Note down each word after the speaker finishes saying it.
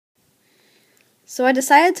So I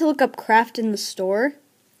decided to look up craft in the store.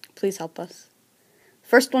 Please help us.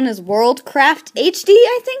 First one is World Craft HD,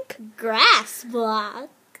 I think. Grass block.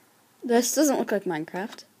 This doesn't look like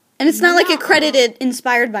Minecraft. And it's not like it credited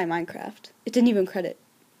inspired by Minecraft. It didn't even credit.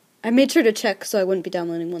 I made sure to check so I wouldn't be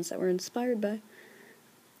downloading ones that were inspired by.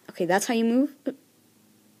 Okay, that's how you move.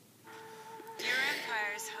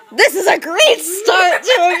 This is a great start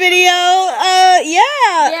to a video. Yeah.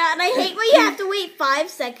 Yeah, and I hate when you have to wait 5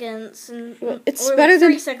 seconds. And, Well, it's or better 3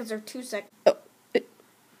 than... seconds or 2 seconds.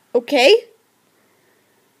 Okay.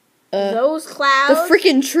 Those clouds. The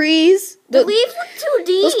freaking trees. The leaves look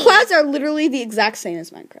 2D. Those clouds are literally the exact same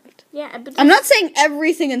as Minecraft. Yeah, but I'm not saying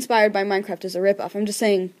everything inspired by Minecraft is a ripoff. I'm just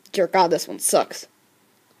saying, dear God, this one sucks.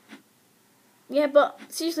 Yeah, but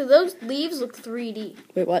seriously, those leaves look 3D.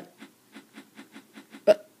 Wait, what?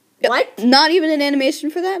 What? Not even an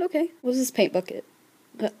animation for that? Okay. What's this paint bucket?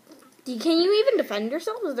 Can you even defend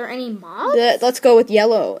yourself? Is there any mobs? Let's go with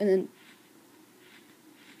yellow, and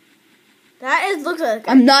then... Looks like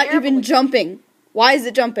I'm not even jumping. Why is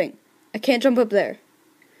it jumping? I can't jump up there.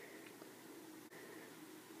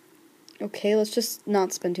 Okay, let's just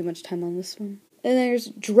not spend too much time on this one. And there's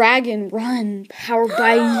Dragon Run, powered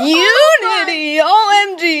by Unity!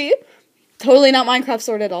 OMG! Totally not Minecraft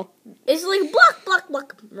sword at all. It's like block, block,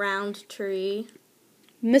 block, round tree.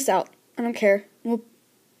 Miss out. I don't care. Well,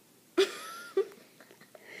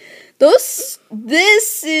 this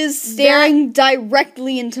is staring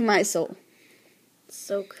directly into my soul.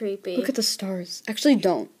 So creepy. Look at the stars. Actually,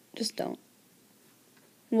 don't. Just don't.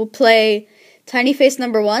 We'll play Tiny Face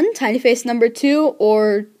number 1, Tiny Face number 2,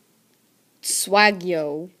 or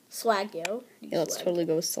Swagyo. Swagyo. Yeah, let's totally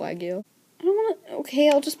go with Swagyo. I don't want to... Okay,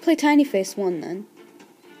 I'll just play Tiny Face 1 then.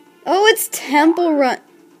 Oh, it's Temple Run.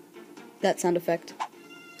 That sound effect.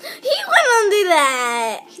 He went under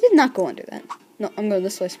that. He did not go under that. No, I'm going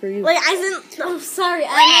this way. Screw you. Like, I'm sorry.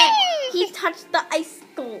 I meant he touched the ice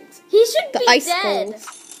skulls. He should be ice dead.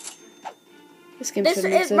 skulls. This game This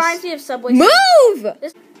shouldn't it exist. reminds me of Subway. Move!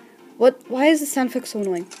 What? Why is the sound effect so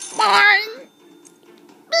annoying?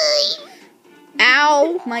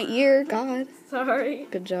 Ow! My ear. God. Sorry.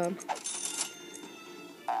 Good job.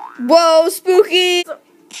 Whoa, spooky!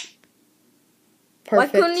 Why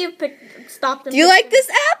Perfect. couldn't you stop them? Do you like this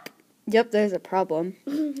app? Yep, there's a problem.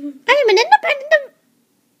 I'm an independent...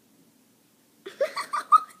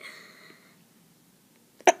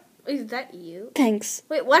 Is that you? Thanks.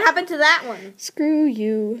 Wait, what happened to that one? Screw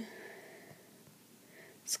you.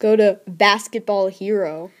 Let's go to Basketball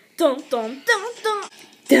Hero. Dun dun dun dun.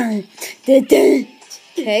 Dun, dun, dun.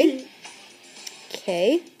 Okay.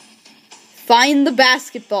 Okay. Find the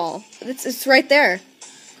basketball. It's right there.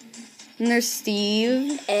 And there's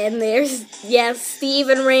Steve. And there's Steve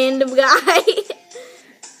and random guy.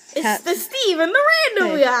 It's the Steve and the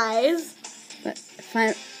random guys. But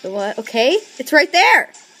find what? Okay, it's right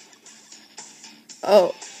there.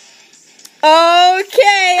 Oh.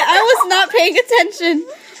 Okay, I was not paying attention.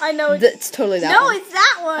 I know. It's totally that one. No, it's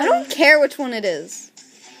that one. I don't care which one it is.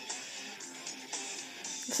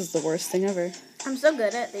 This is the worst thing ever. I'm so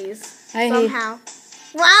good at these. Somehow.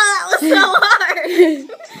 Wow, that was so hard.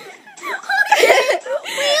 Okay,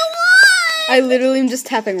 we won. I literally am just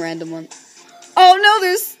tapping random ones. Oh no,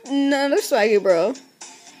 there's another Swaggy Bro.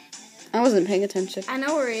 I wasn't paying attention. I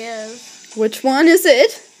know where he is. Which one is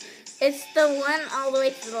it? It's the one all the way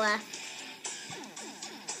to the left.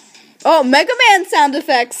 Oh, Mega Man sound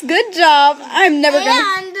effects. Good job. I'm never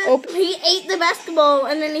gonna... He ate the basketball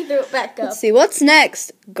and then he threw it back up. Let's see, what's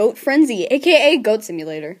next? Goat Frenzy, aka Goat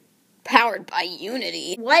Simulator. Powered by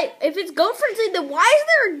Unity. What? If it's Goat Frenzy, then why is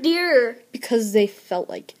there a deer? Because they felt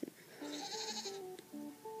like it.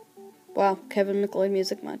 Wow, Kevin McLeod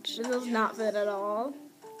music much. This does not fit at all.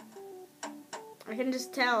 I can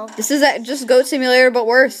just tell. This is just Goat Simulator, but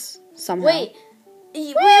worse. Somehow. Wait, can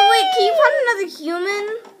you find another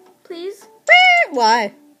human, please?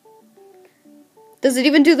 Why? Does it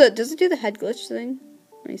even do the head glitch thing?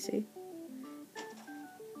 Let me see.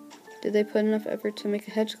 Did they put enough effort to make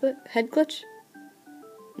a head glitch?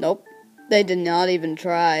 Nope. They did not even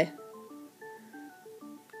try.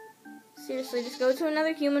 Seriously, just go to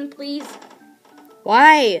another human, please.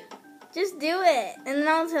 Why? Just do it, and then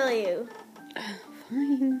I'll tell you.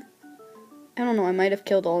 Fine. I don't know, I might have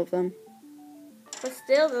killed all of them. But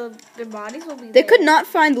still, their bodies will be They there. could not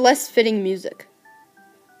find less fitting music.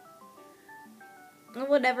 Or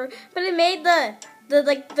whatever. But it made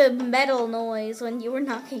the metal noise when you were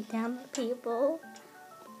knocking down the people.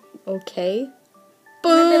 Okay. It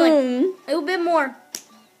would have Boom! been a bit more.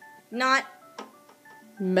 Not.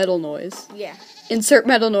 Metal noise. Yeah. Insert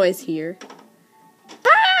metal noise here.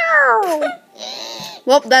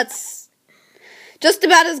 Well, that's Just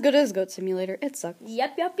about as good as Goat Simulator. It sucks.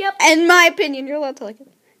 Yep. In my opinion, you're allowed to like it.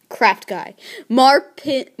 Craft Guy.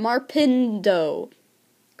 Marpindo.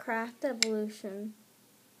 Craft Evolution.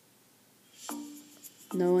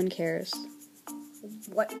 No one cares.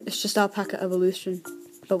 What? It's just Alpaca Evolution,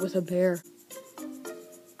 but with a bear.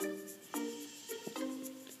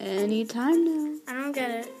 Anytime now. I don't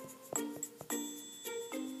get it.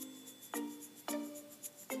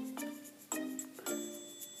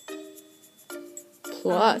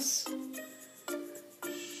 Plus,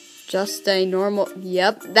 just a normal.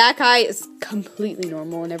 Yep, that guy is completely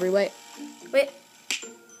normal in every way. Wait.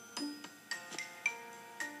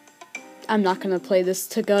 I'm not gonna play this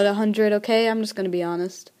to go to 100, okay? I'm just gonna be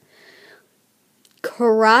honest.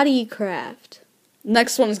 Karate Craft.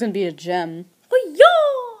 Next one is gonna be a gem. Oh, yo!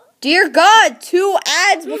 Dear God, 2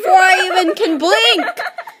 ads before I even can blink!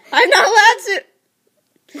 I'm not allowed to.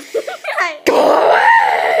 Go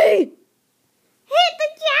away! Hit the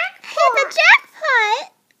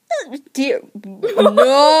jackpot! Dear.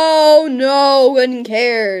 No, one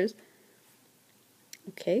cares.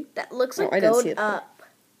 Okay. That looks Oh, like I didn't see Goat it. Up.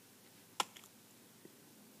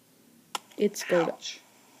 It's Goat Up.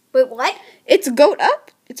 Wait, what? It's Goat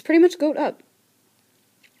Up. It's pretty much Goat Up.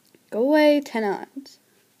 Go away, 10 odds.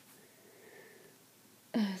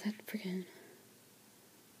 That freaking.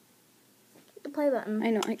 The play button. I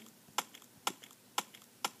know.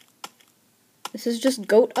 This is just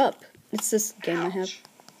Goat Up. It's this game I have.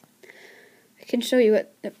 I can show you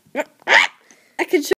it. I can show.